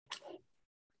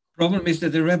Problem is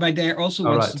that the rabbi there also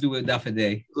wants to do a daf a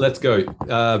day. Let's go.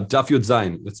 Daf Yud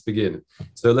Zayin. Let's begin.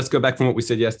 So let's go back from what we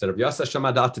said yesterday. He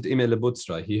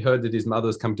heard that his mother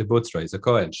was coming to Butzra. He's a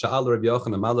Kohen. Can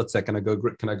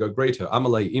I go greet her?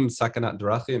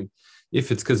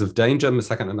 If it's because of danger, go.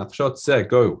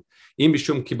 If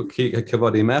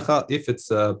it's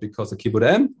because of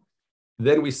kibud,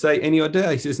 then we say any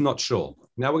odeh. He says not sure.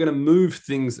 Now we're going to move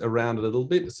things around a little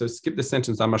bit. So skip the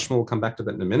sentence. Amashmul will come back to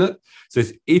that in a minute. So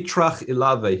it's itrach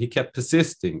ilave. He kept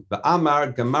persisting. The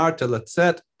amar gamarta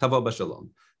letzet tavo b'shalom.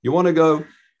 You want to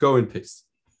go in peace.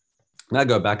 Now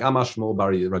go back. Amashmul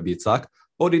bari Rabbi Yitzchak.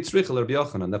 Odi tzrichel Rabbi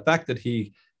Yochanan. The fact that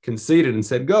he conceded and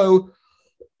said go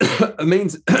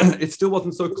means it still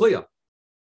wasn't so clear.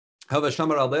 The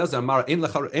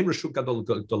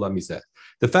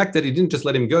fact that he didn't just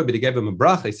let him go, but he gave him a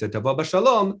bracha, he said, Tavo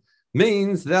b'shalom,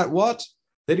 means that what?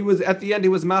 That he was, at the end, he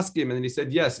was masking, and then he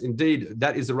said, yes, indeed,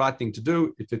 that is the right thing to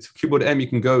do. If it's kibud em, you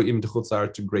can go even to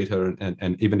chutzar to greet her,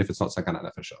 and even if it's not sakana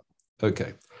nefesh.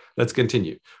 Okay, let's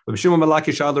continue. What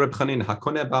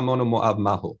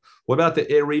about the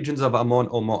air regions of Ammon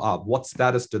or Moab? What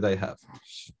status do they have?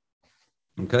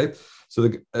 Okay, so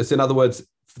in other words,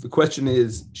 the question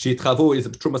is, Shitchavu, is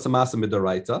it Trumas Amasa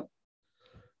Midoraita?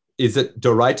 Is it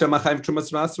Doraita Machayim Trumas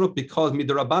Masro? Because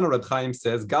Midorabana Reb Chaim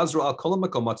says, Gazru al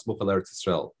Kolamakom Matzmuch Eretz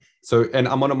Israel. So, and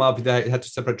Ammon Moab, they had to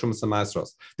separate Trumas and Masros.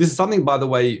 This is something, by the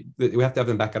way, that we have to have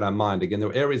in the back of our mind. Again, there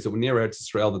were areas that were near Eretz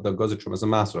Israel that goes to Trumas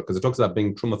and Masro, because it talks about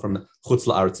being Truma from Chutz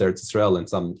La'aretz Eretz Israel and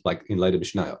some, like in later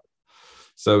Mishnayot.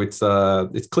 So it's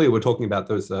clear we're talking about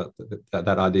those that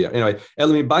idea. Anyway,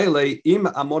 Elimi Baile im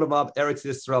Amorav Eretz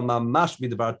Yisrael mamash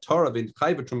midvar Torah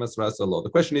v'chayv trumas rasalo. The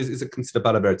question is it considered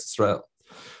part of Eretz Israel?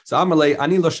 So Amalei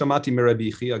ani lo shamati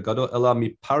mirabi Chia Gadol ela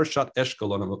mi Parshat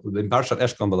Eshkolon in Parshat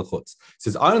Eshkolon b'lachutz.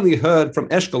 Says I only heard from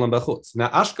Eshkolon b'lachutz. Now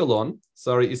Ashkelon,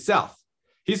 is south.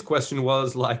 His question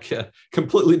was like a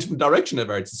completely different direction of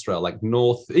Eretz Israel, like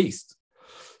northeast.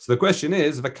 So the question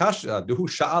is,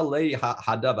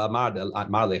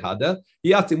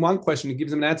 he asked him one question, he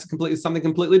gives him an answer something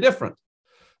completely different.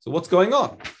 So what's going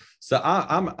on? So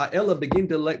Ella begin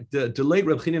to delay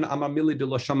Reb Chanina Amar Mili de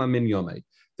lo Shama min Yomei.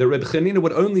 The Reb Chanina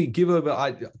would only give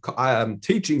over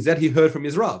teachings that he heard from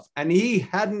his Rav, and he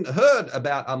hadn't heard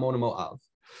about Ammon and Moab.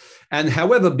 And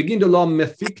however, begin to lom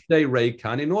mefik de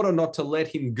reikan, in order not to let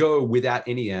him go without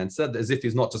any answer, as if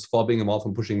he's not just fobbing him off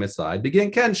and pushing him aside, begin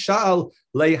can sha'al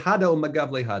lehada or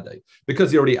magav lehade.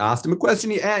 Because he already asked him a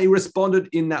question, he responded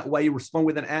in that way. He responded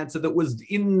with an answer that was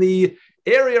in the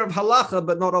area of halacha,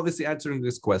 but not obviously answering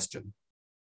this question.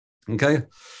 Okay,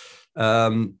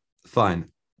 fine.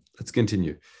 Let's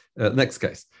continue. Next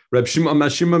case. Reb Shimon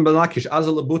ben Lakish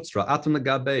Azal Butzra Atam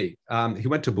Gabe. He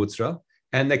went to Butzra.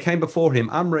 And they came before him,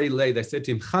 Amrei Lei, they said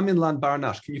to him, Chamin Lan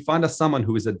Baranash, can you find us someone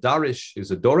who is a Darish, who's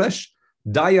a Doresh,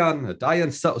 Dayan,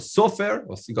 Sofer,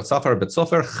 or you got Sofer, but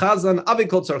Sofer, Chazan,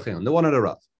 Avikol Tzarcheon, they wanted a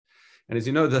Rav. And as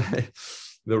you know, the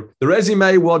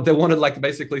resume, what they wanted, like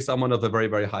basically someone of a very,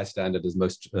 very high standard, as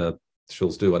most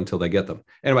shuls do until they get them.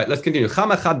 Anyway, let's continue.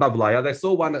 Chamachad Bavlaya, he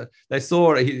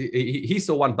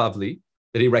saw one Bavli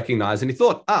that he recognized, and he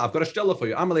thought, I've got a shtella for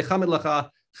you. Amalei Chamid Lacha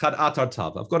Chad Atar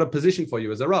Tav, I've got a position for you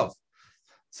as a Rav.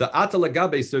 So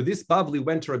Atalagabe, so this Bavli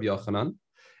went to Rabbi Yochanan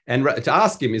and to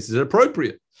ask him, is it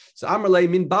appropriate? So Amrlei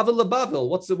min Bavel LeBavel,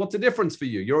 what's the difference for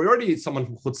you? You're already someone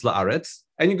from Chutz La'aretz,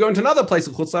 and you go into another place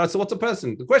of Chutz La'aretz, so what's a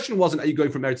person? The question wasn't, are you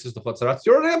going from Eretz to Chutz La'aretz?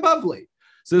 You're already a Bavli.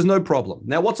 So there's no problem.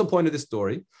 Now, what's the point of this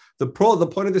story? The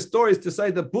point of this story is to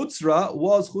say that Butzra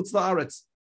was Chutz La'aretz.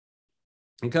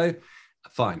 Okay?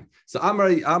 Fine. So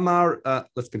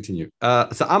let's continue.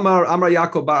 So Amar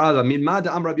Yaakov Bar min Mad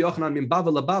Amar Rabbi Yochanan min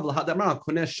Bavel LeBavel Hadamar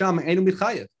Koneh Sham Einu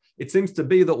Michayev. It seems to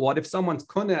be that what if someone's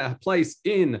koneh a place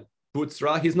in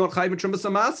Butzra, he's not chayiv Trumas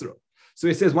Masro. So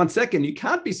he says, 1 second, you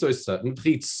can't be so certain.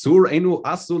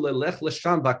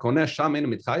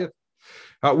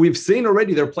 We've seen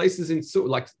already there are places in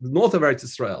like north of Eretz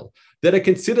Israel that are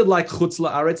considered like Chutz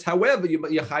La'aretz. However,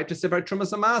 you're chayiv to separate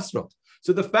Trumas Masro.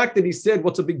 So the fact that he said,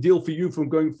 what's a big deal for you from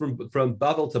going from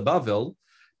Bavel to Bavel,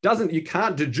 you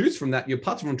can't deduce from that you're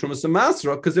part from Trumas and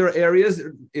Masra, because there are areas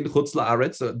in Chutz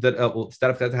La'aretz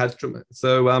that has Trumas.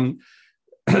 So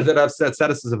that have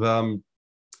statuses of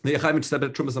the Yechayim to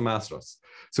separate Trumas and Masros.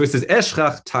 So he says,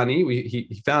 Eshchach Tani,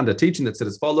 he found a teaching that said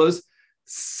as follows,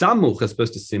 Samuch, as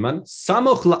opposed to Siman,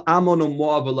 Samuch la'amon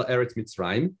u'moav la'eretz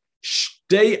Mitzrayim,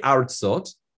 shtei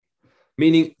artzot,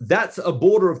 meaning that's a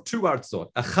border of two artzot.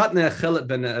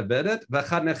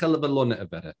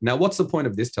 Now, what's the point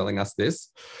of this telling us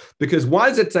this? Because why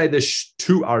does it say there's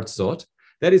two artzot?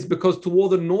 That is because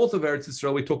toward the north of Eretz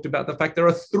Israel, we talked about the fact there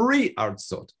are three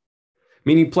artzot.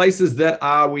 meaning places that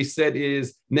are, we said,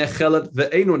 is nechelet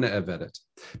ve'enu ne'everet.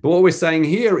 But what we're saying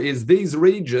here is these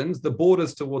regions, the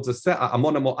borders towards the south,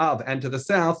 Ammon and Moab, and to the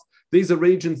south, these are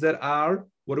regions that are,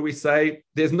 what do we say?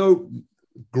 There's no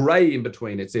gray in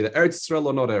between. It's either Eretz Yisrael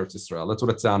or not Eretz Yisrael. That's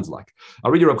what it sounds like.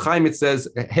 I'll read you Reb Chaim. It says,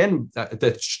 that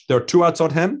there are 2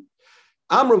 atzot hem.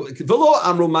 I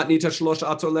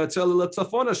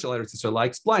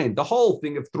explained the whole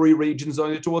thing of 3 regions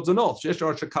only towards the north.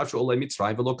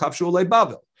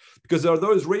 Because there are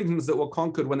those regions that were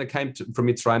conquered when they came from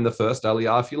Mitzrayim, the first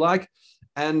Aliyah, if you like,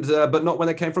 and but not when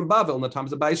they came from Babel in the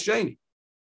times of Beis Sheni.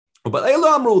 But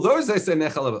those they say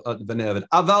Nechel v'Nevet,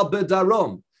 Aval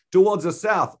b'Darom, towards the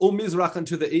south, Mizrach and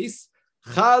to the east,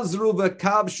 Chazru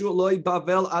v'Kavshu loy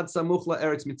Bavel ad samuch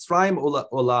la'Eretz Mitzrayim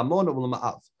u'la'Amon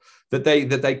u'la'Ma'av. That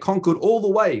they conquered all the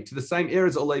way to the same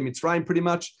areas of Olei Mitzrayim, pretty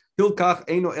much. Hilkach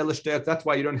eino elishtet. That's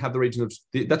why you don't have the region of.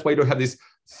 That's why you don't have these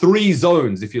 3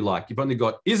 zones, if you like. You've only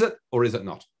got is it or is it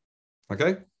not?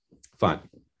 Okay, fine.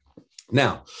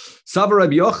 Now, Savar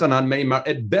Rabbi Yochanan meimar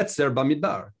et Betzer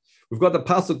b'Midbar. We've got the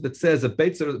pasuk that says that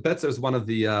Betzer is one of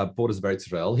the borders of Eretz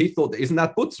Israel. He thought, isn't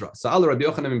that Butzra? So Al Rabbi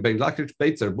Yochanan ben Lakish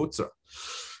Betzer Butzra.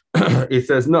 He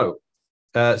says no.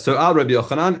 So Al Rabbi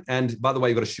Yochanan, and by the way,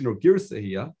 you've got a Shinur Girsa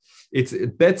here. It's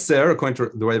Betzer, according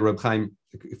to the way Reb Chaim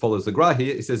follows the Gra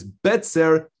here. It says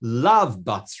Betzer Lav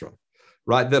Batzra,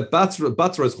 right? The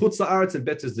Batzra is Chutz La'aretz and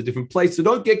Betzer is a different place. So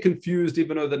don't get confused,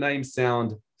 even though the names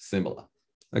sound similar.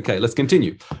 Okay, let's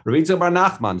continue. Rabbi Bar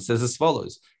Nachman says as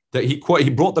follows: that he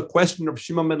brought the question of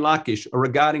Shimon ben Lakish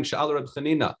regarding Sha'al Reb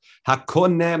Chanina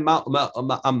Hakoneh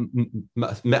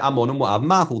me'Amon and Moab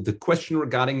Mahu. The question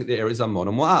regarding the areas of Ammon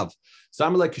and Moab.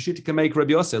 Samalei Kishiti can make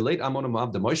Rabbi Yosef late Ammon and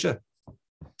Moab the Moshe.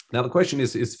 Now the question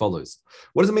is follows: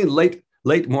 what does it mean late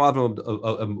Moab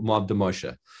Moab de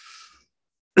Moshe?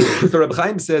 So Reb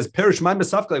Chaim says, "Perish my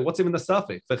mesafkei." What's even the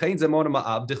suffix? V'chein zemon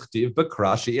Moab dichtiv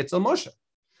b'krashi etzel Moshe.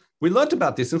 We learned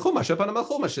about this in Chumash.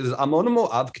 Chumash says, "Ammon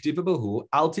Moab k'tiv b'hu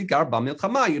al tigar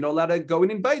b'milchama." You're not allowed to go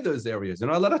and invade those areas. You're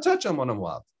not allowed to touch Ammon and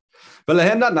Moab.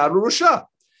 V'lehem not naru rusha.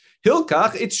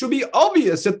 Hilkach, it should be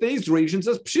obvious that these regions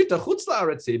are pshita chutz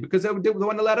la'aretzi because they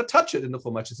weren't allowed to touch it in the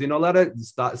Chumash. So you're not allowed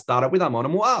to start up with Ammon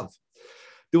and Moab.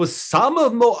 There was some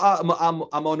of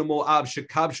Ammon and Moab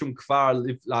shekavshum kfar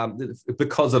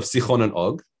because of Sichon and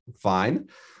Og. Fine.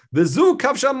 The zu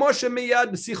kavsham Moshe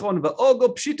miyad Sichon ve'Og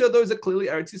pshita. Those are clearly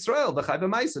Eretz Yisrael. The Chai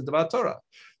v'Maisa Devar Torah.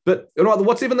 But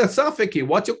what's even the suffix here?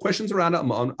 What's your questions around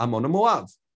Ammon and Moab?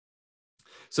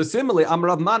 So similarly,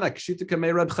 Amrav Manak, Shita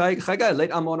Kamei Reb Chagai,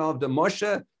 late Ammon of the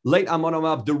Moshe, late Ammon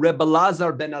of the Rebbe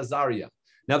Lazar ben Azariah.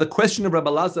 Now the question of Rebbe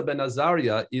Lazar ben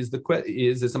Azariah is a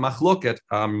machloket.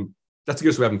 That's the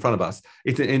case we have in front of us.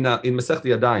 It's in Masech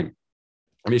Yadayim,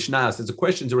 Mishnah. It's a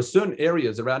question. There are certain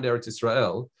areas around Eretz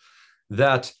Israel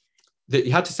that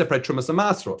you had to separate Trumas and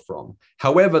Masrot from.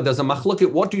 However, there's a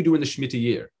machloket. What do you do in the Shemitah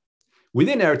year?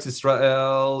 Within Eretz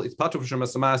Israel, it's part of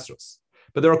Trumas and Masros.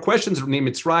 But there are questions of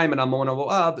Mitzrayim and Ammon and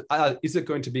Moab. Is it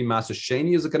going to be Maser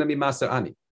Sheni? Is it going to be Maser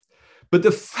Ani? But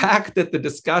the fact that the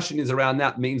discussion is around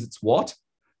that means it's what?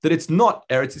 That it's not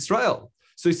Eretz Israel.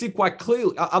 So you see quite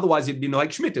clearly, otherwise it'd be no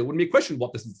like Shemitah. It wouldn't be a question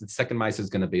what the second Maser is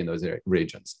going to be in those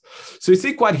regions. So you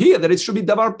see quite here that it should be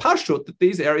Davar Pashut, that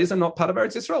these areas are not part of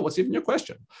Eretz Israel. What's even your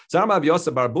question? Zarmav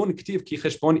Yosef Barbun Ktiv Ki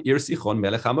Cheshbon Ir Sichon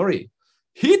Melech Amori.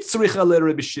 Hitzricha le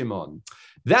Rabbi Shimon.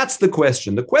 That's the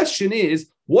question. The question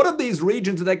is, what are these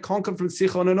regions that they conquered from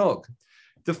Sichon and Og?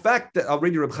 The fact that, I'll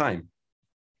read you Reb Chaim.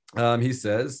 He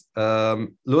says,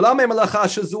 one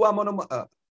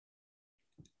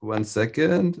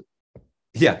second.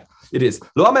 Yeah, it is.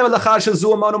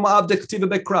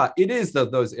 It is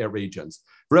those regions.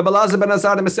 Rebbe Lazar ben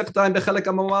Azar Mesechtaim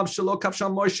bechelek Moab shelo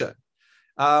kavsham Moshe.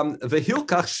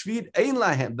 V'hilkach shvid ein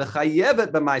lahem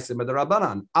v'chayevet b'maisim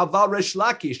b'derabanan. Aval Resh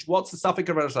Lakish. What's the suffix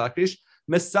of Resh Lakish?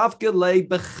 Mesavke lei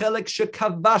bechelek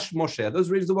shekavash Moshe. Those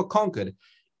regions that were conquered.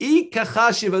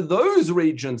 Ikachashiva. Those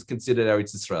regions considered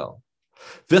Eretz Israel.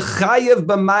 V'chayev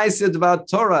b'maisim Devar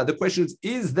Torah. The question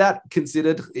is that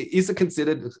considered? Is it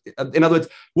considered? In other words,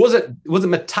 was it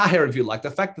metaher, if you like, the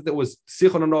fact that there was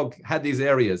Sichon and Og had these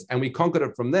areas and we conquered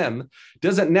it from them?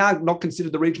 Does it now not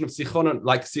consider the region of Sichon,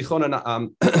 like Sichon and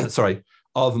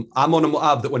of Ammon and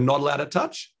Moab that we're not allowed to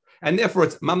touch, and therefore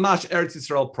it's mamash Eretz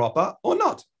Yisrael proper or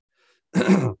not?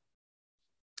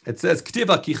 It says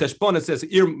Ktiva ki cheshbon. It says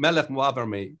Ir Melech Moab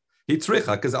Armei.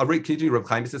 Hitzricha, because I'll read Kiti Reb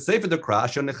Chaim. It says Sefer Dekra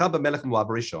Asher Nechab Melech Moab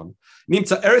Rishon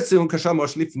Nimtza Eretz Yisrael Kasham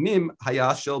Mosh Lifnim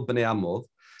Hayashel Bnei Amov.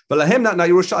 But Lahem Not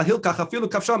Yerusha Hilkach Afilu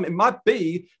Kavsham. It might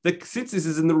be that since this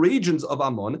is in the regions of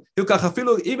Ammon, Hilkach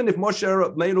Afilu, even if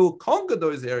Moshe Meinu conquered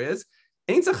those areas,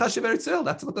 Ain't Chashiv Eretz Yisrael.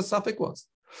 That's what the suffix was.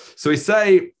 So we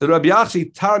say Rabbi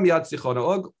Yachi tar miyad sichona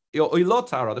or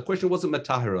tara. The question wasn't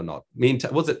matahir or not.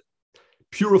 Was it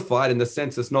purified in the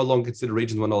sense it's no longer considered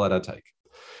regions we're not allowed to take,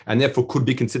 and therefore could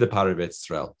be considered part of Eretz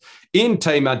Israel. In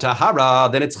Teima Tahara,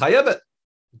 then it's chayevet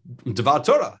devar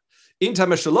Torah. In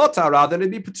Teima Shalot Tahara, then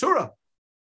it'd be patura.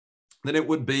 Then it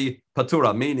would be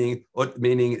patura, meaning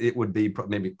it would be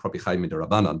probably chayim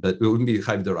derabanan, but it wouldn't be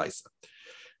chayim deraisa.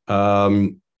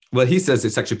 Well, he says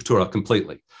it's actually patura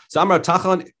completely. So Amar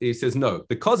Tachan, he says no,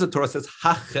 because the Torah says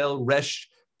hachel resh,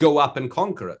 go up and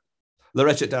conquer it.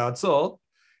 L'reshet daratzol.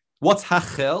 What's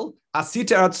hachel?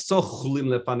 Asita daratzol chulin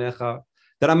lefanecha.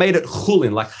 That I made it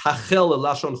chulin, like hachel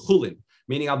lashon chulin,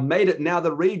 meaning I've made it now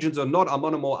the regions are not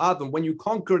amonim or avim. When you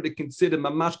conquer it, it's considered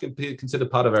mamash,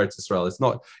 considered part of Eretz Israel. It's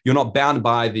not, you're not bound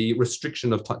by the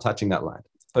restriction of touching that land.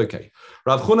 Okay.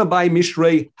 Rav Chuna bai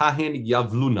Mishrei hahen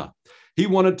Yavluna. He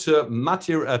wanted to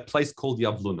matir a place called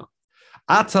Yavluna.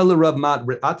 Atal Rav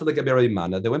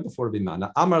Mana. They went before Rabbi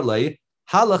Mana. Amar lei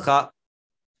halacha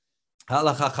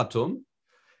chatum.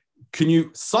 Can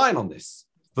you sign on this?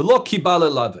 V'lo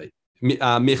kibale lave.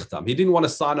 Michtam. He didn't want to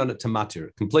sign on it to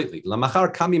matir completely.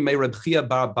 Lamachar kami me Reb Chia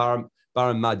bar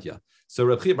Madya. So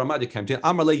Reb Chia bar Madya came to him.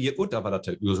 Amar lei yeut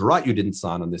avadato. He was right. You didn't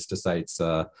sign on this to say it's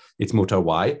mutar.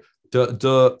 Why? De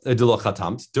lo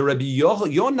chatamt. De Rabbi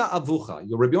Yona avucha.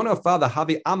 Your Rabbi Yona father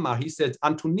Havi Amar. He said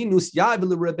Antoninus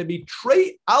yavel Rebbe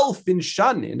trei alfin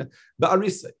shanin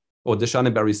ba'arisa or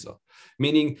deshanin ba'arisa.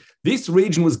 Meaning this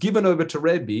region was given over to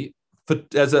Rebbe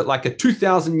as a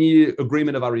 2,000-year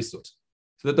agreement of arisut,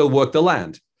 so that they'll work the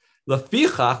land.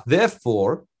 Lefichach,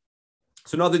 therefore,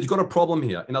 so now that you've got a problem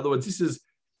here. In other words, this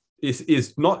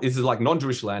is like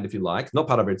non-Jewish land, if you like, not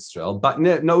part of Israel, but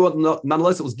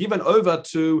nonetheless, it was given over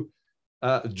to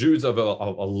Jews over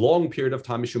a long period of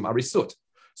time, mishum arisut.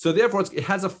 So therefore, it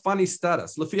has a funny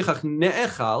status. Lefichach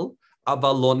ne'echal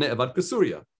aval lo ne'evad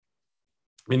kasuria.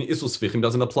 Meaning Isul Sfichim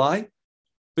doesn't apply,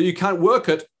 but you can't work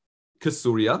it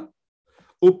kasuria.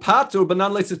 Upatur, but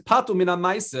nonetheless, it's patu min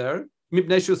meiser.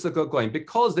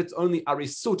 Because it's only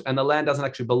arisut and the land doesn't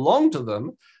actually belong to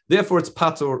them, therefore it's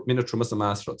patur min trumas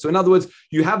masrot. So in other words,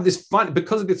 you have this fun,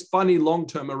 because of this funny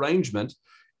long-term arrangement,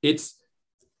 it's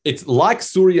like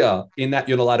Surya in that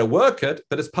you're not allowed to work it,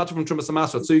 but it's patur from trumas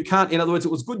masrot. So you can't. In other words,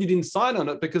 it was good you didn't sign on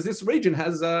it because this region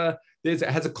has a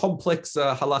complex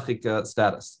halachic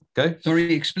status. Okay.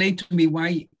 Sorry, explain to me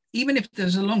why. Even if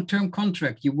there's a long-term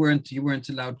contract, you weren't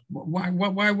allowed.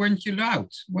 Why weren't you allowed?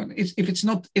 If it's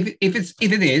not? If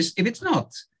it's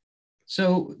not.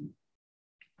 So,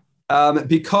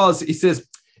 because he says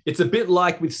it's a bit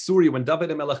like with Surya when David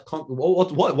HaMelech conquered.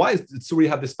 Why does Surya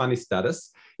have this funny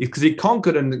status? It's because he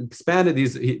conquered and expanded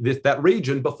that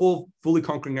region before fully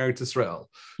conquering Eretz Israel.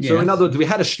 Yes. So in other words, we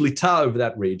had a shlita over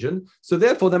that region. So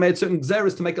therefore, they made certain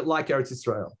gzeros to make it like Eretz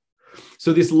Israel.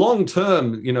 So this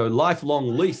long-term,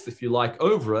 lifelong lease, if you like,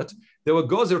 over it, there were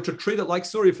gozer to treat it like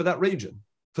Surya for that region,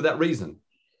 for that reason.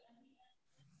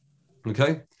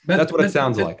 Okay, that's what it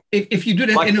sounds like. If you do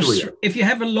that, like if you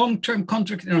have a long-term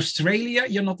contract in Australia,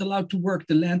 you're not allowed to work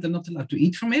the land and not allowed to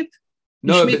eat from it.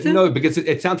 No, because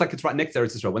it sounds like it's right next to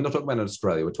Eretz Israel. We're not talking about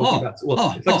Australia. We're talking about.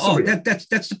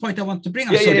 That's the point I want to bring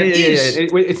up. Yeah.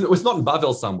 It's not in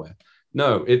Bavel somewhere.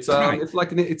 No, it's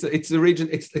like it's a region.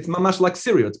 It's mamash like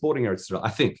Syria. It's bordering Eretz Israel, I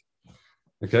think.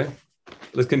 Okay,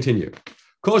 let's continue.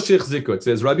 Kol sheich ziku. It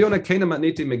says Rabbi Yonah kena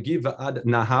matniti megiv ad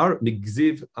nahar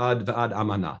migziv ad va'ad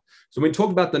amana. So when we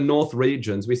talk about the north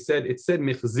regions, it said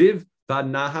migziv va'ad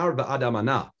nahar va'ad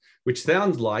amana, which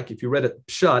sounds like, if you read it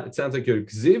pshat, it sounds like you're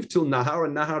gziv till nahar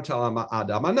and nahar till ad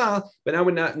amana. But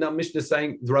now Mishnah is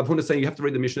saying, the Rav Huna is saying you have to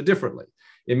read the Mishnah differently.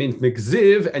 It means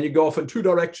migziv, and you go off in two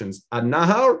directions, ad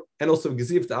nahar and also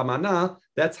gziv to amana.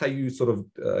 That's how you sort of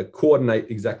coordinate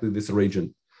exactly this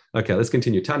region. Okay, let's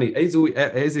continue. Tani, ezu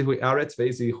aretz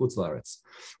ve'ezi chutz la'aretz.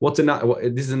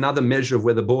 This is another measure of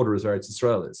where the border of Eretz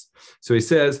Israel is. So he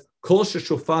says, kol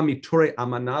sheshofa mitore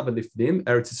amana v'lifnim,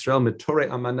 Eretz Israel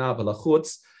mitore amana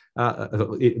v'lachutz.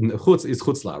 Chutz is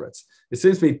chutz la'aretz. It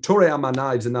seems to me Torei Amana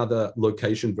is another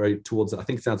location very towards, I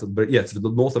think it sounds very, it's the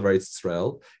north of Eretz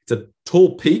Israel. It's a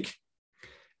tall peak,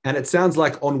 and it sounds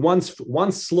like on one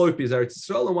slope is Eretz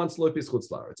Israel and one slope is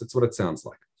chutz la'aretz. That's what it sounds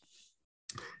like.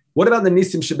 What about the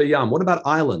Nisim Shebeyam? What about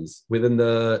islands within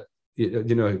the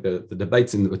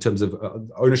debates in terms of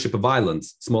ownership of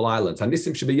islands, small islands?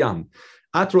 Nisim Shebeyam.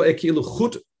 Atro ekilu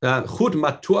chut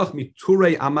matuach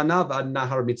miturei amana v'ad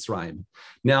nahar Mitzrayim.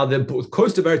 Now the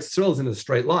coast of Eretz Israel is in a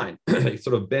straight line. It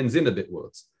sort of bends in a bit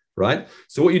words, right?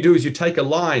 So what you do is you take a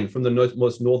line from the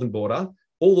most northern border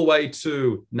all the way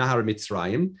to Nahar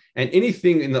Mitzrayim, and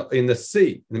anything in the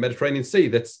sea, in the Mediterranean Sea,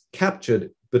 that's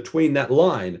captured between that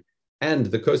line and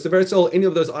the coast of Eretz Israel, any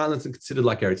of those islands are considered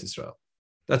like Eretz Israel.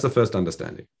 That's the first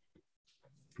understanding.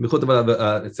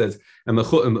 It says,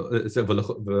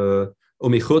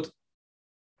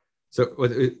 so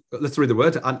let's read the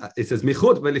word. It says,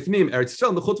 Michut velifnim Eretz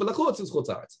Israel, Michut velachutz is chutz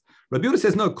haaretz. Rabbi Yehuda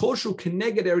says, no, kol shu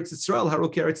keneged Eretz Israel,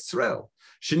 haruk Eretz Israel.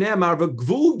 Shnei amar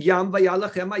v'gvul yam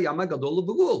v'yalachem hayam hagadol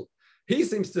v'gvul. He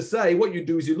seems to say, what you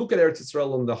do is you look at Eretz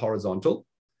Israel on the horizontal,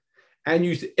 and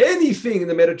you see anything in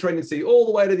the Mediterranean Sea, all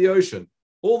the way to the ocean,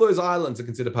 all those islands are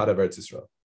considered part of Eretz Israel.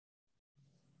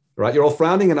 Right? You're all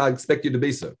frowning, and I expect you to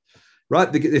be so.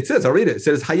 Right? It says, I'll read it. It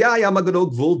says, Hayayam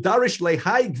hagadol gvul, darish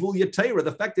lehai gvul yetera.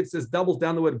 The fact that it says doubles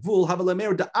down the word gvul,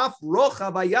 havalemer da'af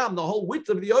rocha vayam, the whole width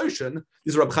of the ocean,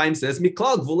 this Rab Chaim says,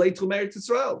 miklal gvul eitrum Eretz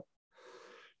Israel.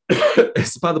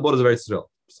 It's part of the borders of Eretz Israel.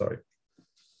 Sorry.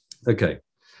 Okay.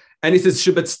 And he says,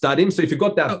 Sheviit Stadim. So if you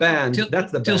got that band,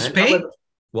 that's the band. Till Spain?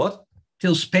 What?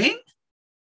 Till Spain?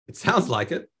 It sounds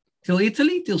like it. Till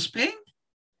Italy? Till Spain?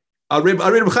 I read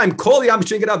Reb Chaim, Kol Yam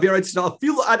Shegadav Eretz Israel,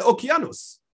 Fil Ad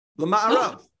Okeanos,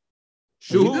 L'Ma'arav.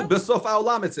 Shuhu Besof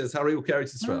Ha'olam, it says, Hariu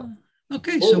Eretz Israel.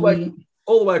 Okay,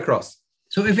 all the way across.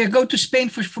 So if I go to Spain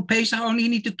for Pesach, I only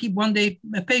need to keep 1 day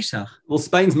Pesach. Well,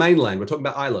 Spain's mainland. We're talking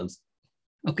about islands.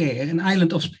 Okay, an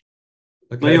island of Spain.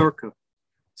 Okay. Mallorca.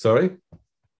 Sorry?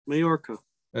 Mallorca.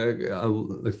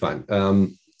 Fine.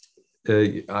 So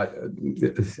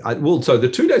the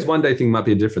 2 days, 1 day thing might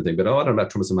be a different thing, but I don't know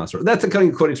about Trumas and Master. That's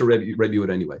according to Rabbi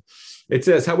Yehuda anyway. It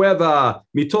says, however,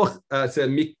 mitoch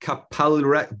mikapal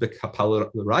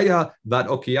that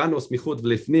okeanos michut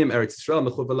v'lifnim Eretz Israel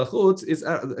michut v'lachutz is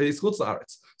chutz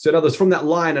la'aretz. So in other words, from that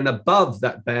line and above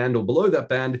that band or below that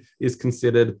band is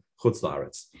considered chutz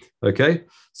la'aretz. Okay.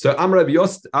 So Amar Rav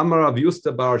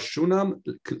Yusta bar Shunam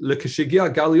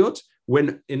lekeshigia galiot.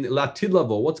 When in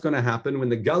Latidlavo, what's going to happen when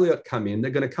the Galiot come in?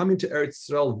 They're going to come into Eretz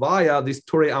Israel via this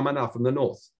Turei Amana from the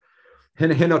north. One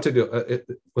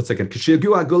second. They're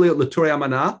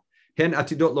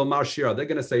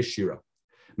going to say Shira.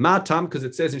 Matam, because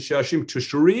it says in Shirashim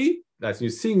Tushuri, that's you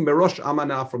sing Merosh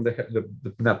Amana from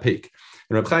that peak.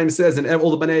 And Reb Chaim says, and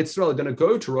all the Bnei Israel are going to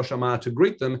go to Rosh Amana to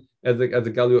greet them as the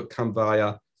Galiot come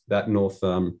via that north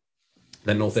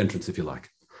entrance, if you like.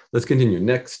 Let's continue.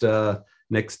 Next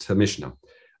Mishnah.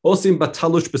 Osim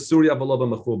batalush besuria v'lo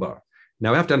b'mechubar.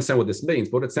 Now we have to understand what this means.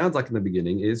 What it sounds like in the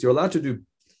beginning is you're allowed to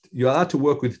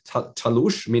work with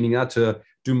talush, meaning to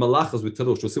do malachas with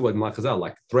talush. We'll see what malachas are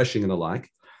like, threshing and the like.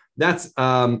 That's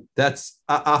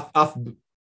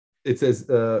it says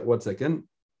 1 second.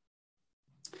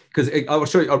 Because I'll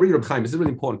show you, I'll read Reb Chaim. This is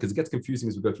really important because it gets confusing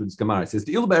as we go through this Gemara. It says,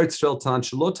 firstly,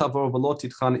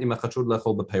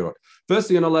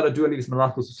 you're not allowed to do any of these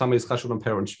malachos with somebody who's chashud on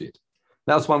perot and shvi'it.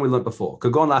 That's one we learned before.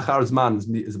 Kagon lachar zman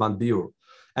is man biur.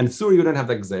 And Suri, you don't have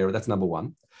that gzeira. That's number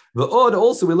one. The odd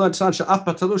also we learned that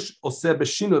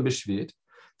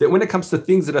when it comes to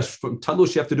things that are from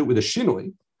talush, you have to do it with a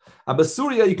shinoi. But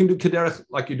Surya, you can do kederech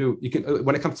like you do. You can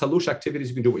when it comes to talush activities,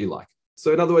 you can do what you like.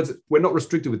 So in other words, we're not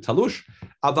restricted with talush.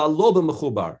 Aval lo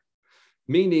b'mechubar,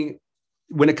 meaning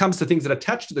when it comes to things that are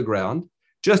attached to the ground,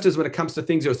 just as when it comes to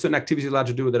things there are certain activities you're allowed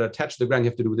to do that are attached to the ground,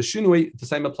 you have to do with the shinui. The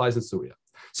same applies in Surya.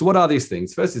 So what are these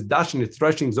things? First is dashing, is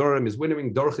threshing, zorim is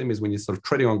winnowing, dorchim is when you're sort of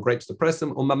treading on grapes to press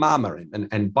them, or mamamarim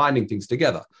and binding things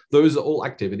together. Those are all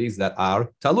activities that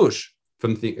are talush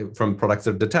from products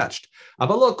that are detached. You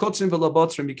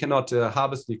cannot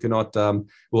harvest, you cannot,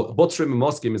 botzrim and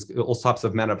moskim is all types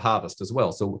of manner of harvest as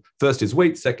well. So first is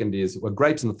wheat, second is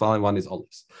grapes, and the following one is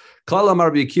olives.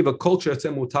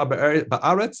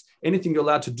 Anything you're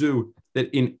allowed to do that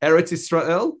in Eretz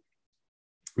Israel,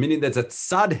 meaning there's a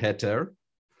tzad heter,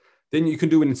 then you can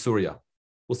do it in Surya.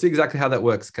 We'll see exactly how that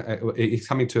works. It's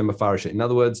coming to a mafarish. In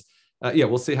other words,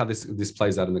 we'll see how this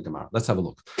plays out in the Gemara. Let's have a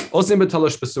look. So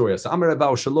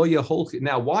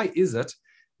now, why is it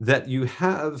that you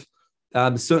have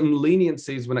certain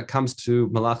leniencies when it comes to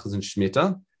malachas and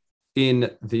shmita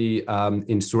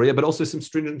in Surya, but also some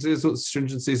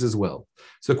stringencies as well?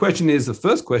 So the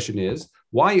first question is,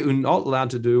 why are you not allowed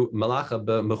to do malacha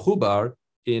mechubar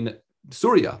in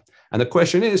Surya? And the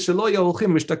question is,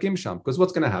 because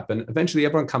what's going to happen? Eventually,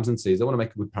 everyone comes and sees, they want to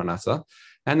make a good parnasa,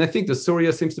 and they think the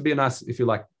Surya seems to be a nice, if you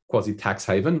like, quasi-tax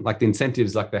haven, like the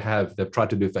incentives like they've tried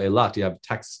to do for Eilat. You have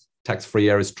tax-free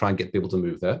areas to try and get people to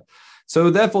move there. So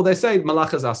therefore, they say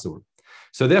malachas asur.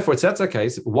 So therefore, if that's the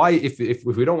case, why, if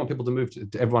we don't want people to move,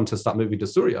 everyone to start moving to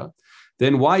Surya,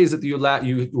 then why is it that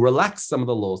you relax some of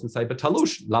the laws and say, but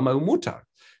talush, lama umutar?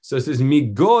 So it says,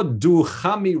 migod du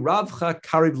chami ravcha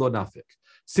kariv lo nafik.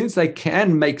 Since they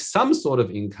can make some sort of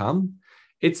income,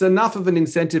 it's enough of an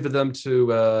incentive for them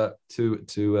to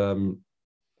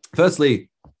firstly,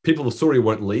 people of Surya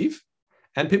won't leave,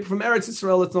 And people from Eretz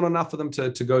Israel, it's not enough for them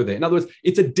to go there. In other words,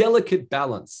 it's a delicate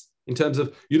balance in terms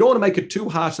of you don't want to make it too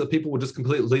harsh that people will just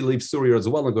completely leave Syria as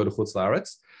well and go to Chutz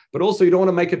La'aretz, but also you don't want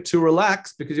to make it too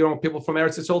relaxed because you don't want people from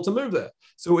Eretz Israel to move there.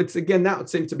 So it's again, that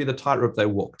seems to be the tightrope they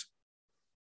walked.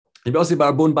 Can I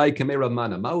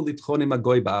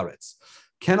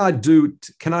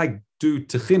do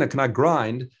techina? Can I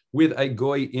grind with a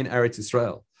goy in Eretz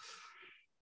Israel?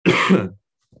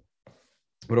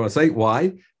 What do I say?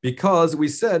 Why? Because we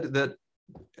said that.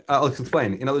 I'll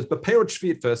explain. In other words, B'peirot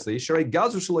Sheviit, firstly, Sharei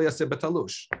Gazu Shelo Yaseh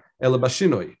Betalush Ela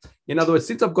Bashinoi. In other words,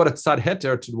 since I've got a tzad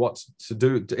heter to what to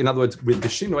do, in other words, with the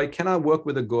shinoi, can I work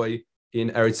with a goy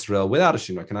in Eretz Israel without a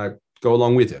shinoi? Can I go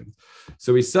along with him?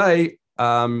 So we say,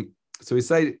 Amar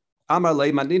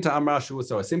Le Mandinta Amar Shu.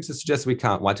 So it seems to suggest we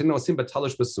can't. Why?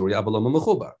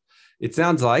 It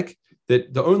sounds like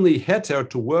that the only heter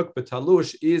to work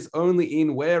betalush is only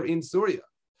in where in Syria.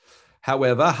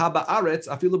 However, haba aretz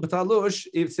afilu betalush,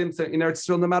 it seems that in Eretz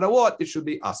Israel, no matter what, it should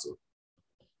be asur.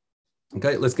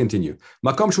 Okay, let's continue.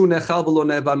 Makom shu nechal v'lo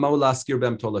nevad ma'u laskir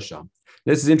b'em tolasham.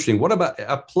 This is interesting. What about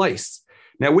a place?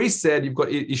 Now we said you've got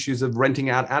issues of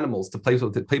renting out animals to people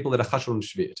that are chashul and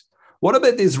Sheviit. What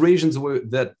about these regions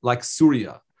that, like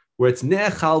Syria, where it's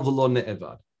nechal v'lo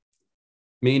ne'evad?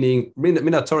 Meaning,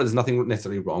 Minat Torah, there's nothing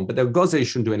necessarily wrong, but the Gozeh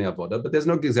shouldn't do any avodah, but there's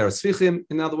no Gezerah Sfichim.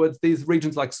 In other words, these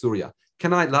regions like Syria.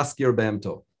 Can I laskir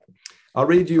be'emto? I'll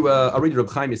read you Reb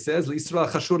Chaim. It says, L'Yisrael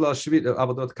chashur la'Shevit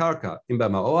avodot karka im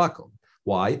b'ma oakom.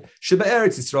 Why? Sheba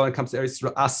Eretz Yisrael, when it comes to Eretz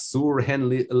Yisrael, asur hen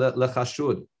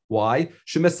lechashud. Why?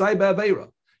 Shemesai be'aveira.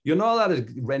 You're not allowed to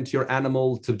rent your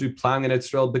animal to do plowing in Eretz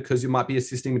Yisrael because you might be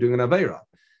assisting with doing an aveira.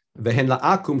 And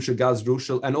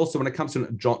also when it comes to a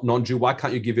non-Jew, why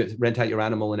can't you rent out your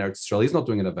animal in Eretz Yisrael? He's not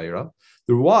doing an aveira.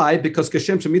 Why? Because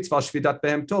kashem shemitzvah shvidat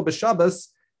behemto b'Shabbos.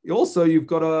 Also, you've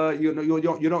got you don't want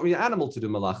your animal to do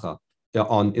malacha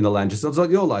in the land. Just not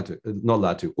you're allowed to, not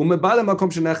allowed to.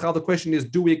 The question is,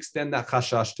 do we extend that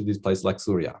chashash to these places like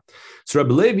Syria? So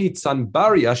Rabbi Levi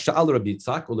Tzanbaria sha'al Rabbi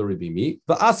Yitzchak or Rabbi Mi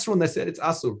v'asrun. They said it's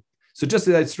asur. So just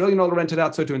as Israel, you're not allowed to rent it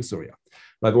out, so too in Syria.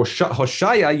 Right?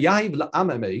 Hoshaya yahiv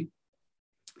la'amame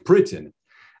pritin.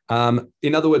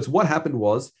 In other words, what happened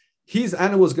was his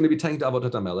animal was going to be taken to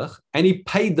Avodat HaMelech, and he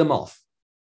paid them off.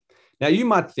 Now you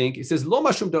might think, it says, Lo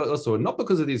mashum asur, not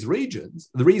because of these regions,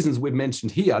 the reasons we've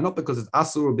mentioned here, not because it's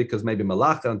asur, because maybe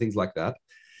malacha and things like that,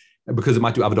 because it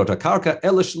might do Avodat HaKarka,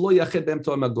 elish lo yached be'em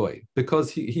to'em agoy, because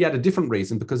he had a different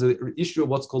reason, because of the issue of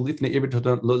what's called lifnei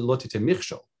ivrit lotite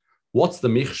michshol. What's the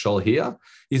michshol here?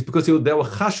 Is because they were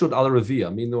chashud al ravia,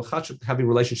 meaning they were chashud having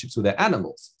relationships with their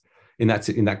animals. In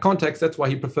that context, that's why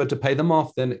he preferred to pay them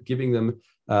off than giving them,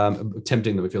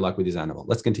 tempting them, if you like, with his animal.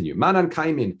 Let's continue. Manan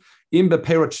kaimin im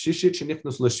beperot shishit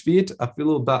shenichnos leshvit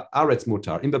afilu ba'aretz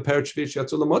mutar im beperot shvit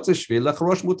shiatzu lemotzei shvit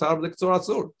lecharosh mutar lektzor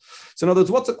asur. So in other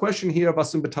words, what's the question here of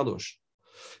asum betalush?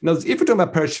 In other words, if we're talking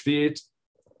about perot shvit,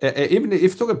 even if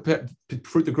you're talking about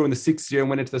fruit that grew in the 6th year and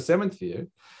went into the 7th year,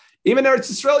 even in Eretz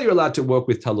Yisrael, you're allowed to work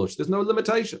with talush. There's no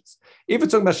limitations. If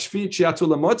it's talking about shvit shiatzu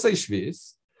lemotzei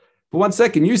shvit, for 1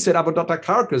 second, you said Avodat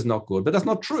HaKarka is not good, but that's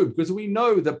not true because we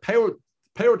know that Perot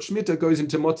Shemitah goes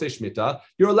into Motzei Shemitah.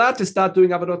 You're allowed to start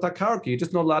doing Avodat HaKarka. You're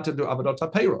just not allowed to do Avodat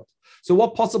HaPerot. So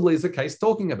what possibly is the case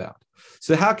talking about?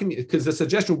 So how can you, because the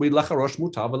suggestion would be Lacharosh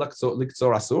Mutar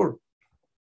v'Liktzor Asur.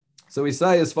 So we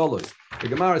say as follows. The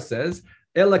Gemara says,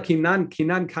 Ela kinan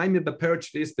kaimi beperot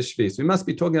shvis b'shvis. We must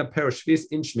be talking about perot shvis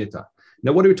in Shemitah.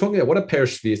 Now, what are we talking about? What are perot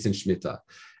shvis in Shemitah?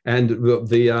 And the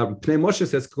Pnei Moshe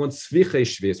says,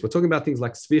 we're talking about things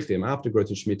like svichim, aftergrowth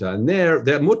in Shemitah. And they're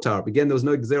mutar. Again, there was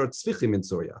no gzeret svichim in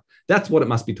Syria. That's what it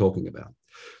must be talking about.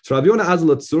 So Rav Yonah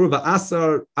azal tzur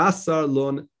va'asar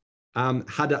lon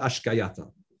hada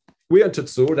ashkayata. We are to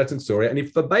tzur, that's in Syria, and he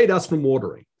forbade us from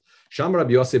watering. Sham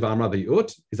Rabbi Yosef Amar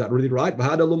v'yut. Is that really right?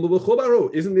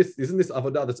 Isn't this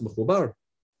avodah that's mechubar?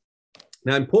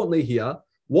 Now, importantly here,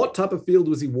 what type of field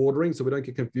was he watering? So we don't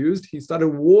get confused. He started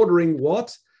watering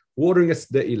what? Watering a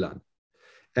sde ilan.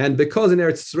 And because in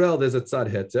Eretz Yisrael there's a tzad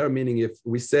heter, meaning if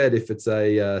it's a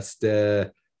sde,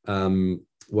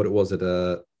 what was it?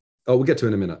 We'll get to it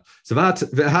in a minute. So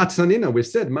v'hatanina, we've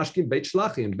said mashkin beit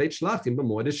shlachim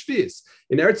b'moed shvis.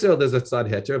 In Eretz Yisrael there's a tzad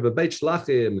heter, but beit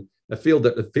shlachim, a field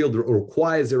that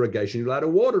requires irrigation, you're allowed to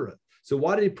water it. So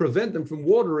why did he prevent them from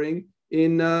watering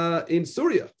in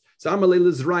Syria? So Amalei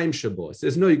Zra'im Shabo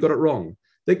says, no, you got it wrong.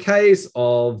 The case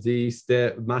of the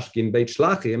Mashkin Beit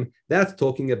Shlachim, that's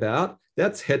talking about,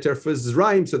 that's heter for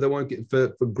Zra'im, so they won't get,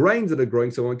 for grains that are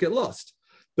growing, so they won't get lost.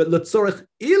 But L'tzorech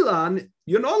Ilan,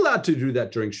 you're not allowed to do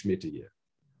that during Shemitah year.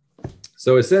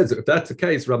 So it says, if that's the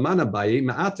case, Ramana Bayi,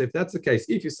 Ma'at, if that's the case,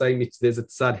 if you say there's a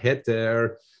tzad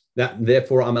heter that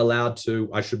therefore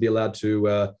I should be allowed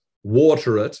to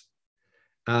water it.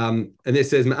 And it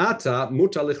says, Ma'ata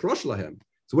muta lichrosh lahem.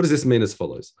 So what does this mean as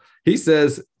follows? He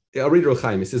says, I'll read Reb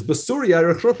Chaim. He says, Basuria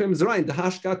rechropim zrain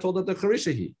dahashka told the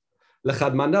charishahi.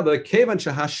 Lechad mandaba kevan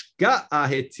shahashka'a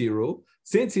hetiru.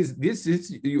 Since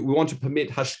we want to permit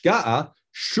hashka'a,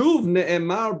 shuv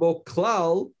ne'emar bo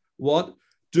klal, what?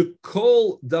 To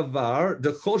call davar,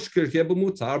 the kol shkirke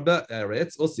b'mutar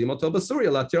be'eretz, osim oto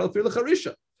basuria latir al-fir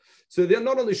l'charisha. So then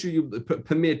not only should you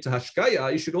permit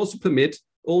hashkaya, you should also permit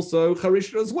also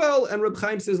charisha as well. And Reb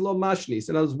Chaim says lo mashni.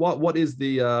 So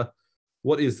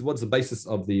what's the basis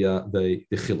of the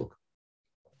chiluk?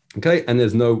 Okay, and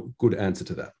there's no good answer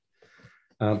to that.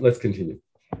 Let's continue.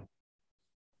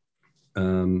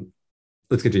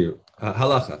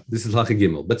 Halacha. This is halacha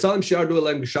gimel. Betzalim shiardu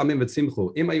elaim geshamim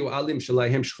v'tzimchu. Im ayu alim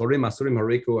shalayhem shchorim asurim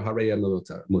hariku harayim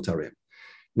mutarim.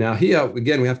 Now here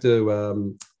again we have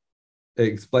to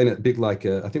explain it a bit like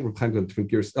I think we're kind of different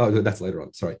gears. Oh, that's later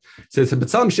on. Sorry. So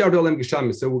betzalim shiardu elaim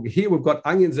geshamim. So here we've got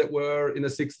onions that were in the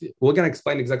 60th. We're going to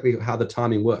explain exactly how the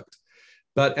timing worked.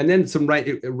 And then some rain,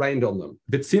 it rained on them.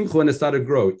 V'tzimchu, and it started to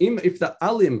grow. If the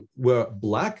alim were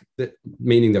black,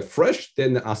 meaning they're fresh,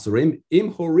 then the asurim.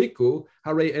 Im horiku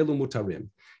harei elu mutarim.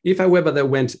 If, however,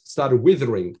 they started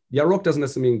withering, yarok doesn't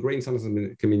necessarily mean green, sometimes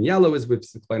it can mean yellow, as we've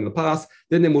explained in the past,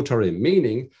 then they're mutarim.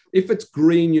 Meaning, if it's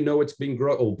green, you know it's been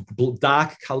grown, or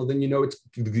dark color, then you know it's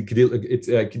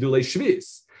kidulei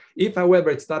shvis. If, however,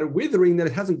 it started withering, then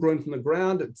it hasn't grown from the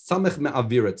ground. Samech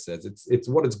me'avir, it says. It's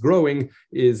what it's growing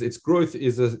is its growth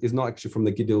is not actually from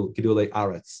the gidulei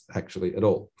aretz actually at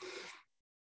all.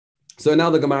 So now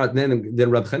the Gemara then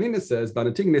Rab Chanina says,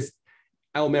 "Banatignis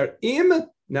Elmer im."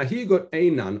 Now here you got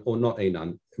einan or not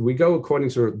einan. We go according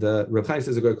to the Rab Chanina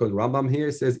says we go according to Rambam here.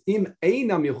 It says im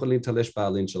einam yochalin talesh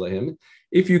ba'alin shalahim.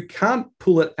 If you can't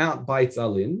pull it out by its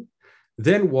alin,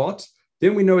 then what?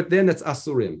 Then we know it. Then it's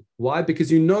asurim. Why?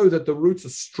 Because you know that the roots are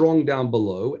strong down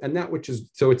below, and that which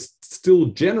is so it's still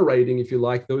generating, if you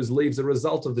like, those leaves are a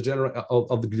result of the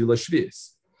of the gedula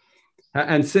shvius.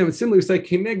 And similarly, we say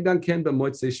kinegdan ken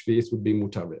b'motzei shvius would be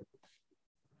mutarim,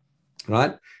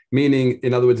 right? Meaning,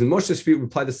 in other words, in Moshe Sheviit, we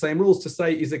apply the same rules to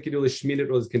say is it gedula shminit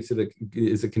or is it considered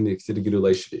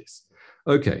gedula shvius?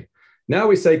 Okay. Now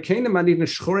we say kenem anid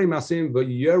neshchorei masim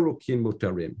v'yerukin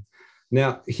mutarim.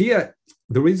 Now here.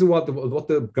 The reason what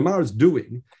the Gemara is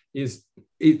doing is,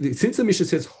 since the Mishnah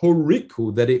says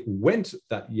horiku, that it went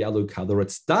that yellow color,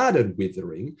 it started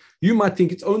withering, you might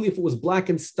think it's only if it was black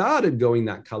and started going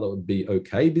that color would be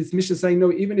okay. This Mishnah is saying,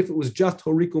 no, even if it was just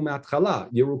horiku ma'atchala,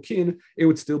 yerukin, it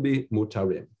would still be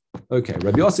mutarim. Okay,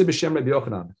 Rabbi Yosef b'shem Rabbi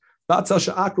Yochanan. Batzal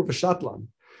she'akru v'shatlan.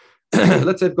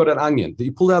 Let's say you've got an onion that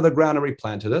you pulled out of the ground and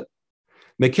replanted it.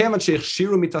 Mekevan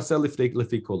she'chshiru mitasel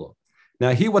lifi kolo.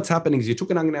 Now, here what's happening is you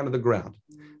took an onion out of the ground.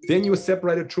 Then you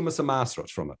separated trumas and masros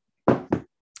from it.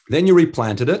 Then you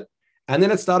replanted it, and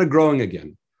then it started growing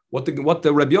again. What the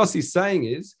Rabbi Yossi is saying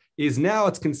is now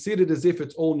it's considered as if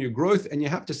it's all new growth, and you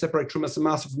have to separate trumas and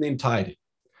masros from the entirety.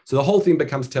 So the whole thing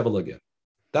becomes tevel again.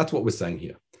 That's what we're saying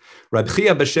here. Rabbi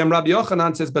Chia b'shem Rabbi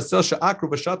Yochanan says, "Basel she'akru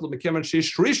v'shatlu mekevan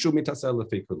she'ishrishu mitasel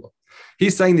lefikulo."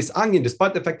 He's saying this onion,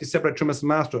 despite the fact you separate trumas and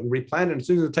masros and replant it, and as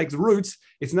soon as it takes roots,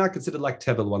 it's now considered like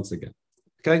tevel once again.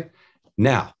 Okay,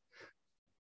 now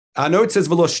I know it says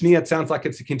v'lo shnia. It sounds like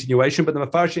it's a continuation, but the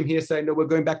Mefarshim here say no. We're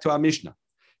going back to our Mishnah. It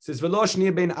says v'lo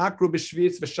shnia bein akru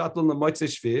b'shvius v'shatl l'motzei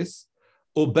shvius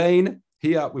ubein.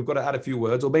 Here we've got to add a few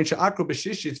words. Ubein she'akru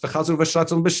b'shishis v'chazun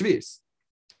v'shatl b'shvius.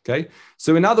 Okay,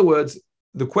 so in other words,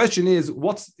 the question is,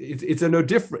 is there no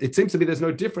difference? It seems to be there's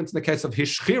no difference in the case of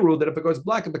hishchiru, that if it goes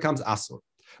black, it becomes asur.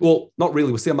 Well, not really.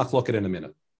 We'll see a machloket in a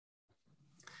minute.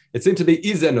 It seems to be,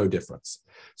 is there no difference?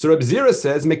 So Reb Zira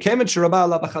says,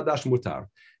 mutar.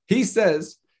 He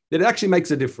says that it actually makes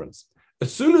a difference.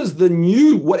 As soon as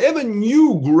whatever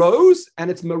new grows, and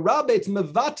it's merabe, it's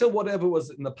mevata, whatever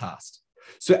was in the past.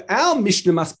 So our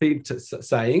Mishnah must be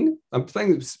saying, I'm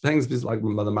saying this like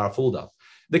Mother Marafulda.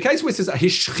 The case where it says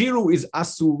hishchiru is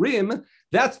asurim,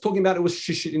 that's talking about it was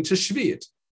shishit into shviit,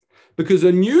 because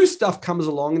the new stuff comes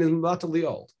along and is mevata the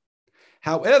old.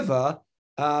 However,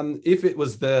 if it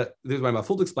was this is the way my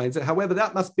full explains it. However,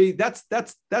 that's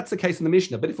the case in the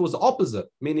Mishnah. But if it was the opposite,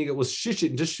 meaning it was shishit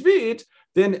into shviit,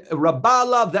 then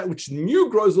Rabbala, that which new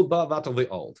grows will batal the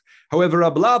old. However,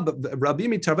 Rabbi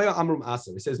Mitarveo Amrum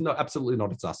Asur. He says no, absolutely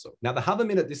not. It's Asur. Now the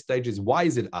Havamim at this stage is, why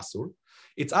is it Asur?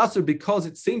 It's Asur because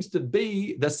it seems to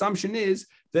be, the assumption is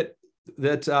that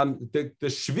the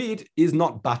shvit is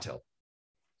not batel.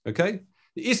 Okay.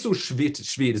 The Isur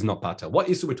Sheviit is not Batel. What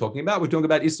Isur we're talking about? We're talking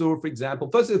about Isur, for example.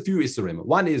 First, a few Isurim.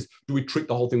 One is, do we treat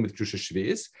the whole thing with Kedusha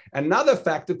Shvi'is? Another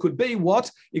factor could be what?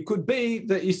 It could be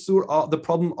the Isur, the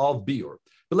problem of Biur.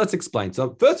 But let's explain.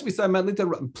 So first we say,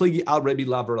 Pligi al Rebbe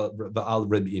Lavar al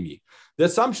Rebbe Imi. The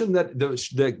assumption that the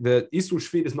Isur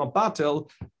Sheviit is not Batel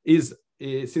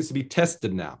it seems to be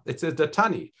tested now. It says the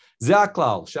Tani,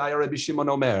 Zeaklal, Shaya Rebbe Shimon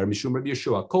Omer, Mishum Rebbe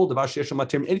Yeshua, Kol Davar Sheyesh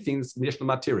Matirim, anything that's Yesh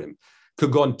Matirim,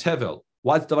 Kagon Tevel.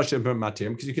 Why is Davar Sheyesh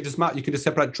Matirim? Because you can just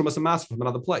separate Trumas and Maser from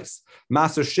another place.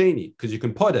 Maser Sheni, because you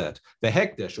can put it, the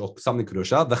Hekdesh or something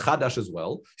Kedusha, the Chadash as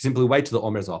well. You simply wait till the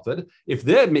Omer is offered. If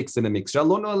they're mixed in a mixture,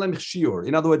 Lo No Lem Shiur.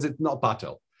 In other words, it's not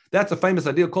Batel. That's a famous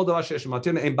idea. Kol Davar Sheyesh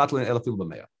Matirim, Ein Batel in Elafil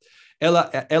B'Meya.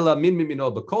 Ella min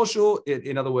mimino b'koshu.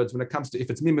 In other words, when it comes to if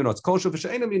it's min mimino, it's kosher.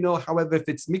 V'she'ena mino, however, if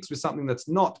it's mixed with something that's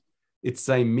not its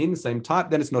same min, same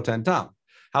type, then it's not ten tam.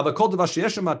 However, called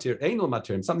v'sheyesha matir, einol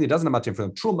matir, something that doesn't have matir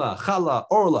from truma, chala,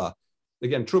 orla.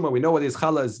 Again, truma, we know what it is.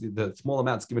 Chala is the small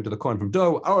amounts given to the coin from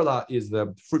dough. Orla is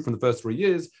the fruit from the first 3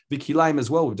 years. V'kilaim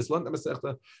as well. We've just learned the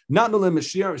Masechta. Natnule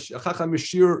meshir, chacham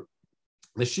meshir.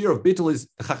 The shear of bittul is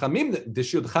chachamim. The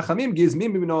shear the chachamim gives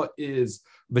min mimino is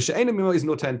v'she'ena mimino is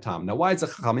no ten tam. Now, why is it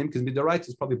chachamim? Because midaraita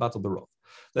is probably battle berov.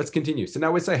 Let's continue. So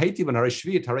now we say heitiv and harei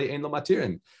shvi'it harei ein lo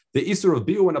matirin. The isur of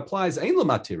biur when applies ein lo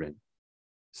matirin.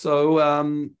 So so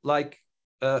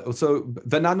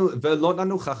v'nanu v'lo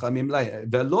nanu chachamim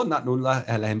v'lo nanu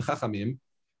lahem chachamim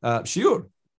shiur.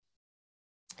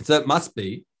 So it must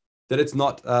be that it's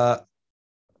not.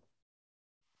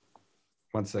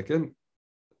 1 second.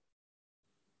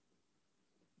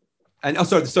 And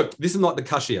so this is not the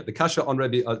kasha. The kasha on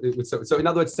Rebbe. So in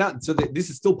other words,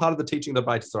 this is still part of the teaching of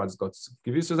the Beit. Sorry, I just got to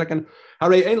give you a second. So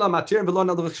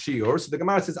the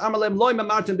Gemara says, "Amalem loy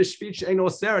mamartin b'shvit she'eino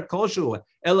oseret koshu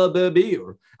ela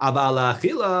be'biur aval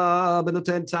achila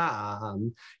b'noten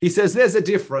tam." He says there's a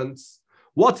difference.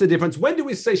 What's the difference? When do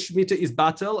we say Shemitah is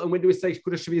batel and when do we say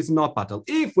Kedusha Shvi'is is not batel?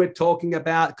 If we're talking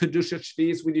about Kedusha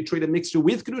Shvi'is, when you treat a mixture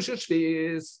with Kedusha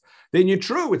Shvi'is, then you're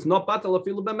true. It's not batel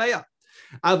afilu b'meya.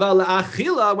 Aval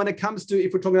achila, when it comes to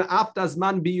if we're talking about after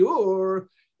zman biur,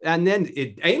 and then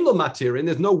it ain't lo matirin,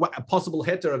 there's no possible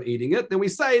heter of eating it, then we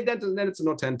say then it's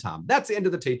not ten tam. That's the end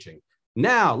of the teaching.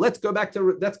 Now let's go back to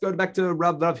Rav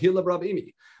Hila Rav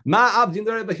Imi. Ma avdin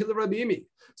Rav Hila Rav Imi.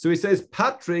 So he says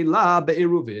patre la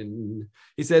be'eruvin.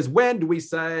 He says when do we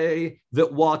say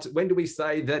that what? When do we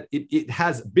say that it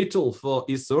has bittul for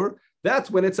isur?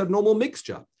 That's when it's a normal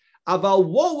mixture. Aval,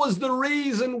 what was the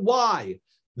reason why?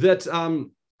 That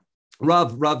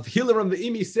Rav Hiller and the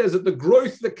Imi says that the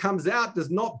growth that comes out does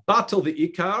not batel the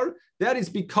ikar. That is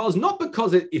because, not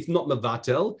because it's not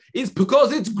mevatel, it's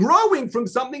because it's growing from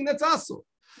something that's asur.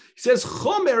 He says,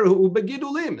 Chomer hu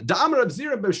begidulim, da'am Rab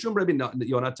Zira b'shum Rabbi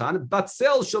Yonatan,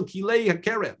 batzel shel kilei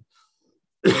hakerem.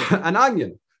 An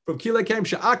onion from kilei hakerem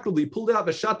she'akruli, pulled it out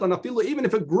v'shatlan afilu, even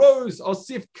if it grows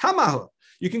osif kamahu.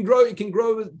 It can grow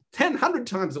 100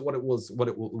 times of what it was,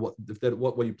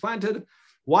 what you planted.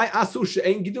 Why asur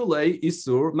she'en gidulei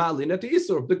isur ma'alin et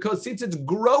isur? Because since it's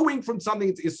growing from something,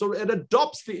 it's isur, it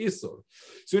adopts the isur.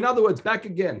 So in other words, back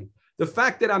again, the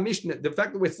fact that our Mishnah, the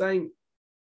fact that we're saying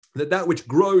that which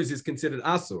grows is considered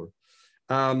asur,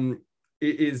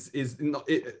 is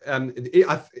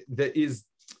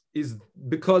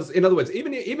because in other words,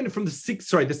 even from the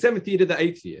 7th year to the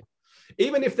 8th year,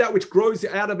 even if that which grows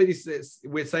out of it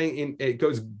we're saying it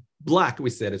goes black, we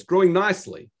said it's growing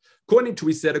nicely. According to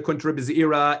Rebbe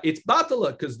Zira, it's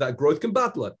batala because that growth can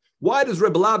battle it. Why does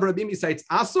Rebbe Imi say it's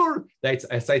asur? They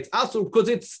say it's asur because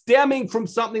it's stemming from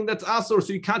something that's asur.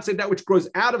 So you can't say that which grows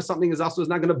out of something is asur is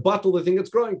not going to battle the thing it's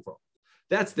growing from.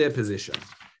 That's their position.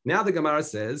 Now the Gemara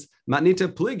says, Manita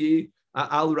pligi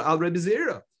al Rebbe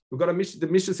Zira. We've got the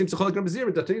Mishnah seems to call it Rebbe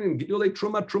Zira.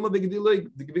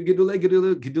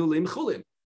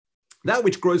 That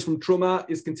which grows from truma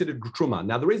is considered truma.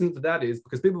 Now, the reason for that is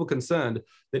because people were concerned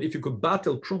that if you could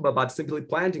batel truma by simply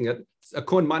planting it, a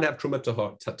corn might have truma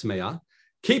to meah,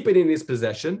 keep it in his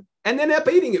possession, and then up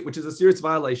eating it, which is a serious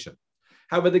violation.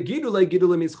 However, the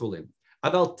gidulim is chulin.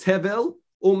 Aval tevel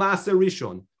u'maser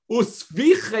rishon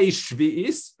usvichei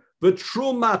shvi'is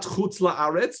v'trumat chutz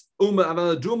la'aretz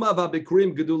u'ma'avaduma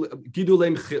v'abikurim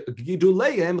giduleim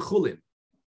chulin.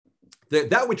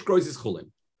 That which grows is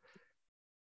chulin.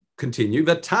 Continue.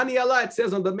 V'tani Allah, it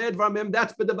says on the Medvar Mem,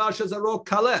 that's b'davar shezarok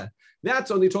kaleh. That's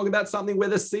only talking about something where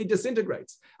the seed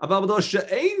disintegrates.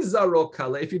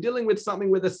 If you're dealing with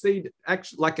something where the seed,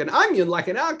 actually, like an onion, like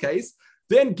in our case,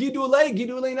 then gidulei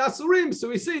nasurim. So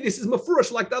we see this is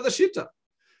mafurish like the other shita.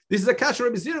 This is a kasher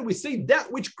Rebbe Zira. We see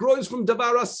that which grows from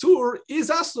davar asur is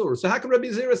asur. So how can Rebbe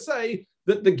Zira say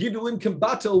that the Gidulim can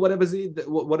battle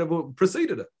whatever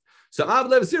preceded it. So Av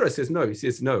Lev Zira says no. He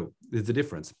says no. There's a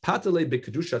difference. Patale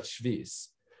bekedushat shvius,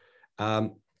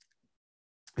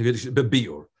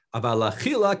 bebiur.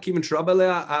 Avalachila kimin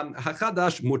trabelea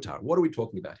hachadash mutar. What are we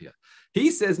talking about here?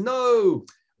 He says no.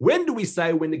 When do we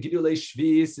say when the Gidulei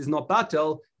shvius is not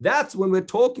battle? That's when we're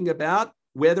talking about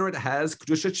whether it has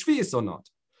kedushat shvius or not.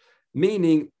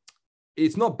 Meaning,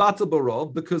 it's not battle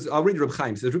barov because I'll read Reb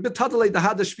Chaim says it's not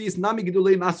because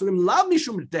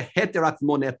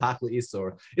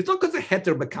the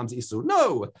heter becomes isur.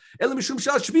 No,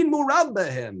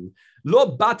 lo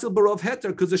battle barov heter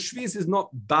because the shvius is not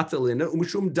battle in it.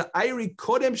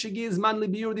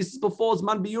 This is before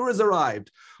zman biur has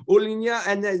arrived.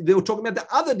 And they were talking about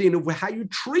the other din of how you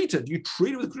treat it. You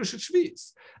treat it with kedushat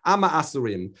shvius. Ama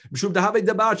asurim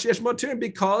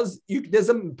because there's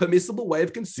a permissible way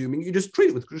of consuming. You just treat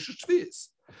it with kedushat shvius.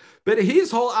 But his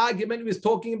whole argument he was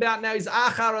talking about now is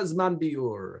achar zman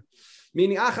biur,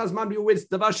 meaning achar zman biur with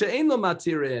davar she'ein lo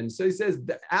matirin. So he says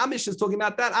the Amish is talking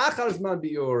about that achar zman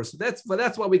biur. So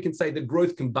that's why we can say the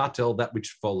growth can battle that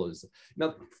which follows.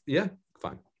 Now, yeah,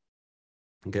 fine.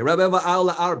 Okay, Rabbi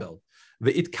A'ala Arbel.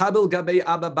 Ve'itkabel gabei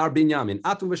Abba bar Binyamin.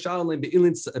 Atu v'shalim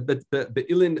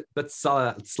be'ilin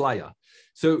betzlaya.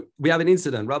 So we have an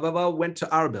incident. Rabbi went to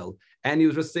Arbel and he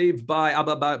was received by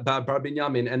Abba bar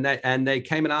Binyamin, and they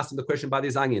came and asked him the question by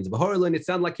these onions. B'horelin, it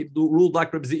sounded like he ruled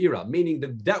like Reb Zeira, meaning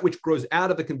that which grows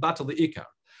out of it can battle the ikar.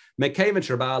 Mekeven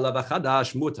sheba alav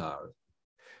chadash mutar.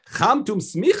 Chamtum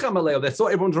smicham aleo. They saw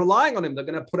everyone's relying on him. They're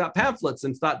going to put out pamphlets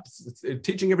and start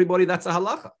teaching everybody that's a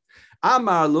halacha.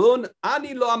 Amar lun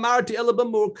ani lo amarti ela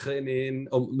b'murchenin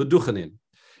or meduchenin.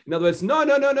 In other words, no.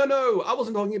 I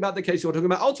wasn't talking about the case you're talking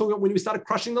about. I was talking about when we started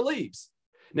crushing the leaves.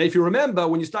 Now, if you remember,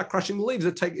 when you start crushing the leaves,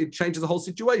 it changes the whole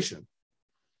situation.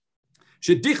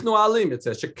 Shedichnu alim, it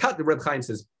says. Shekat, the Reb Chaim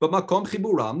says, but makom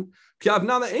chiburam ki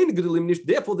avnana ein gedulim.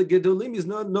 Therefore, the gedulim is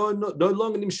no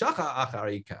longer nimshacha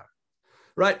achar ikar.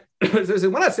 Right? So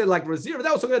when I said like Razira,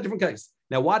 that was talking about a different case.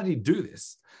 Now, why did he do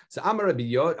this? So Amar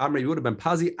Yehuda ben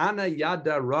Pazi, Ana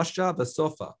Yada Rasha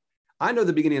Vasofa. I know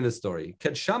the beginning of the story.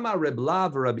 Kedshama Reb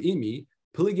Lav Rab Imi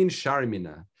Piligin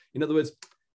Sharimina. In other words,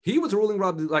 he was ruling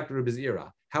like Reb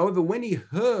Zira. However, when he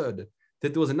heard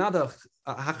that there was another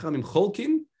Hachamim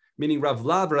Cholkin, meaning Rav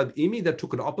Lav Rab Imi, that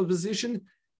took an opposite position,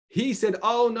 he said,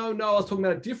 "Oh no, I was talking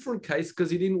about a different case because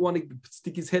he didn't want to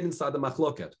stick his head inside the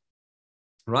machloket."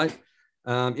 Right?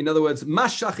 In other words,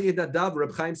 Mashachi Dadav,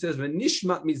 Reb Chaim says,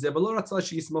 "V'nishmat mizeh v'lo ratzah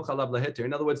she'yismoch alav laheter."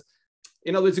 In other words,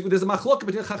 there's a machlok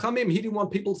between Chachamim. He didn't want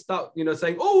people to start,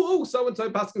 saying, "Oh, so and so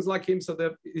paskins like him." So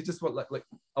he just want like,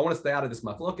 I want to stay out of this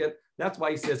machloket. That's why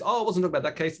he says, "Oh, I wasn't talking about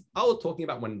that case. I was talking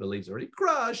about when the leaves are already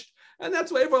crushed." And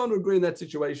that's why everyone would agree in that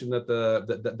situation that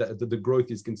the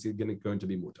growth is going to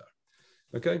be mutar.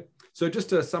 Okay. So just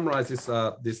to summarize this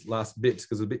last bit,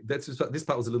 because this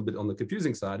part was a little bit on the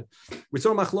confusing side. We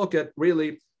saw machloket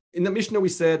really in the Mishnah. We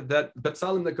said that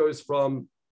Betzalim that goes from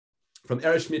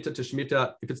Eresh Shemitah to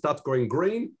Shemitah, if it starts growing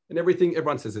green and everything,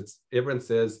 everyone says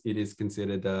it is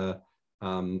considered.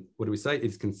 What do we say?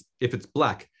 If it's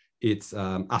black, it's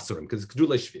asurim because it's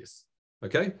kedulei shvius.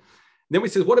 Okay. Then we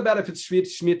said, what about if it's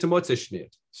shviit to motzei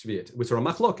shviit? We saw a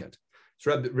machloket. So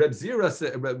Reb Zira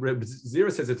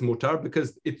says it's mutar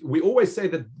because we always say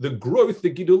that the growth,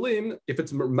 the gidulim, if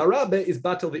it's marabe, is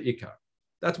batal the ikar.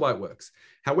 That's why it works.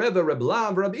 However, Reb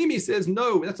Imi says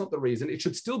no, that's not the reason. It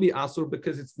should still be asur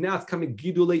because it's coming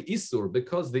gidulei isur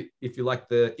because if you like,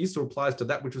 the isur applies to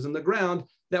that which was in the ground.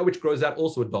 That which grows out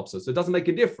also adopts it. So it doesn't make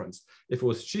a difference if it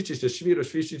was shitish to shvir or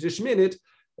shvish to shminit.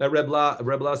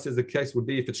 Reb says the case would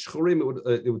be if it's shchurim,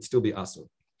 it would still be asur.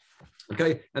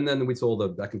 Okay, and then we saw all the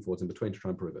back and forth in between to try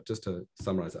and prove it, just to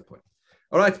summarize that point.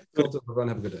 All right, everyone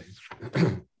have a good day.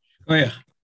 Oh, yeah.